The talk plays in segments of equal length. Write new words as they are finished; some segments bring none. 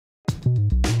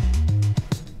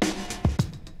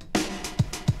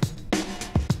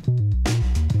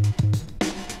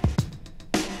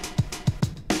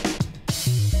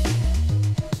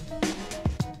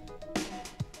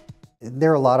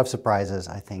there are a lot of surprises,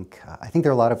 I think. I think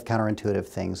there are a lot of counterintuitive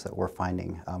things that we're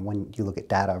finding when you look at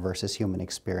data versus human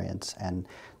experience. And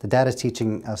the data is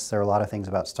teaching us there are a lot of things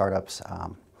about startups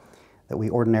that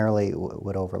we ordinarily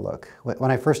would overlook.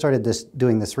 When I first started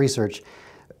doing this research,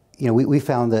 we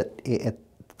found that at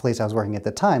the place I was working at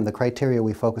the time, the criteria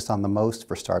we focused on the most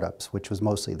for startups, which was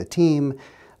mostly the team,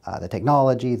 the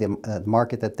technology, the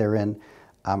market that they're in,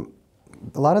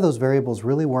 a lot of those variables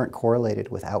really weren't correlated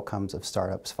with outcomes of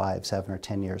startups 5, 7, or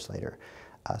 10 years later.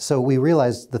 So we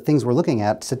realized the things we're looking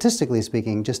at, statistically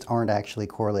speaking, just aren't actually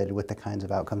correlated with the kinds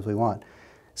of outcomes we want.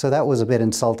 So that was a bit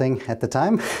insulting at the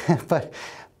time,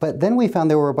 but then we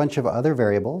found there were a bunch of other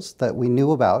variables that we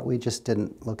knew about, we just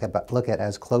didn't look at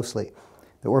as closely,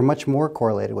 that were much more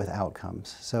correlated with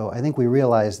outcomes. So I think we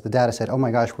realized, the data said, oh my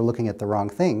gosh, we're looking at the wrong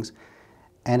things.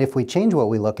 And if we change what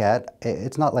we look at,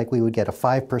 it's not like we would get a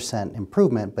 5%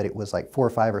 improvement, but it was like 4,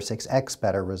 5, or 6x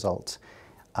better results.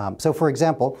 So for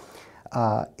example,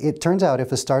 it turns out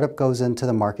if a startup goes into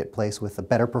the marketplace with a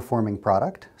better performing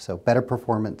product, so better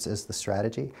performance is the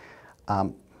strategy,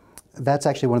 that's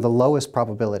actually one of the lowest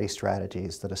probability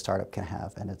strategies that a startup can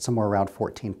have, and it's somewhere around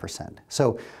 14%.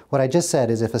 So what I just said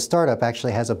is if a startup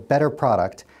actually has a better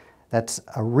product, that's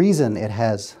a reason it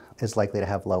is likely to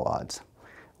have low odds.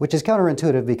 Which is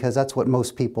counterintuitive because that's what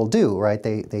most people do, right?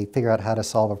 They figure out how to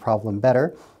solve a problem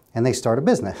better and they start a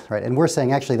business, right? And we're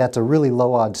saying actually that's a really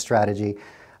low odds strategy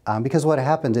because what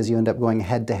happens is you end up going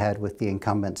head to head with the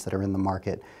incumbents that are in the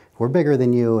market who are bigger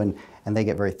than you and they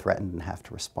get very threatened and have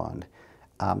to respond.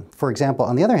 For example,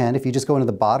 on the other hand, if you just go into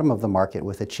the bottom of the market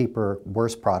with a cheaper,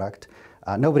 worse product,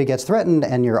 nobody gets threatened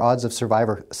and your odds of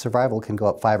survival can go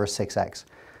up 5 or 6x.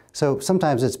 So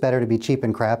sometimes it's better to be cheap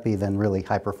and crappy than really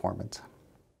high performance.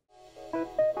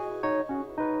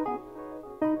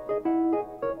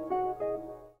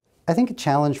 I think a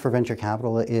challenge for venture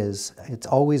capital is it's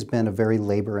always been a very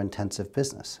labor-intensive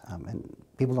business. And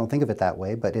people don't think of it that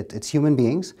way, but it's human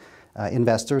beings,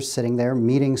 investors sitting there,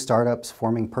 meeting startups,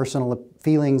 forming personal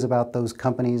feelings about those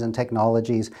companies and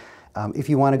technologies. If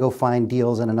you want to go find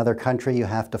deals in another country, you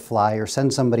have to fly or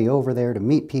send somebody over there to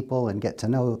meet people and get to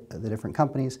know the different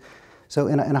companies. So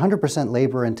in a 100%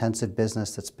 labor-intensive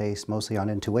business that's based mostly on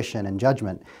intuition and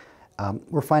judgment,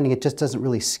 we're finding it just doesn't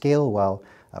really scale well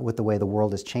with the way the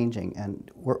world is changing. And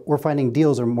we're finding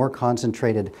deals are more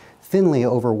concentrated thinly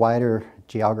over wider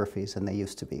geographies than they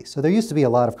used to be. So there used to be a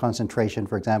lot of concentration,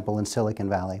 for example, in Silicon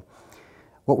Valley.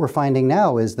 What we're finding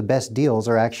now is the best deals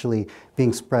are actually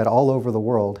being spread all over the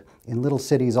world, in little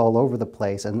cities all over the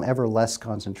place, and ever less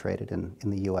concentrated in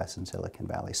the US and Silicon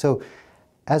Valley. So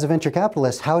as a venture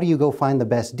capitalist, how do you go find the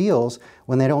best deals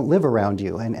when they don't live around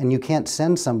you? And you can't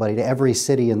send somebody to every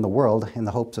city in the world in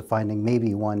the hopes of finding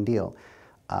maybe one deal.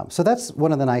 So that's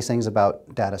one of the nice things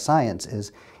about data science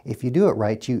is if you do it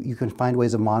right, you can find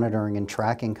ways of monitoring and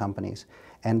tracking companies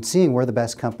and seeing where the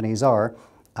best companies are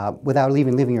without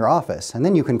even leaving your office. And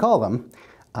then you can call them.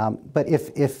 But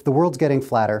if the world's getting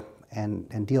flatter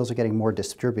and deals are getting more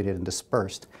distributed and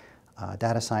dispersed,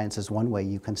 data science is one way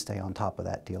you can stay on top of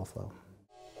that deal flow.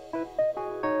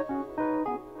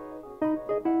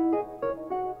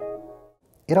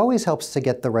 It always helps to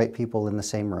get the right people in the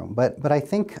same room. But I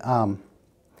think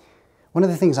one of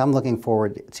the things I'm looking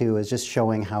forward to is just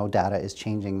showing how data is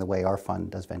changing the way our fund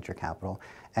does venture capital.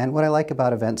 And what I like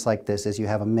about events like this is you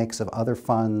have a mix of other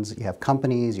funds, you have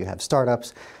companies, you have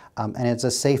startups, and it's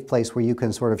a safe place where you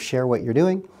can sort of share what you're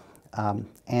doing.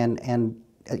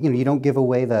 You don't give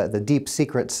away the deep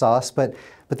secret sauce, but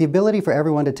the ability for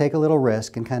everyone to take a little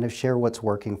risk and kind of share what's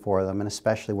working for them, and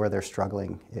especially where they're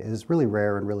struggling, is really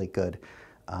rare and really good.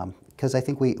 Because I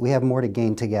think we have more to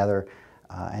gain together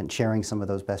and sharing some of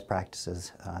those best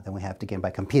practices than we have to gain by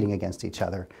competing against each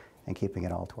other and keeping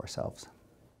it all to ourselves.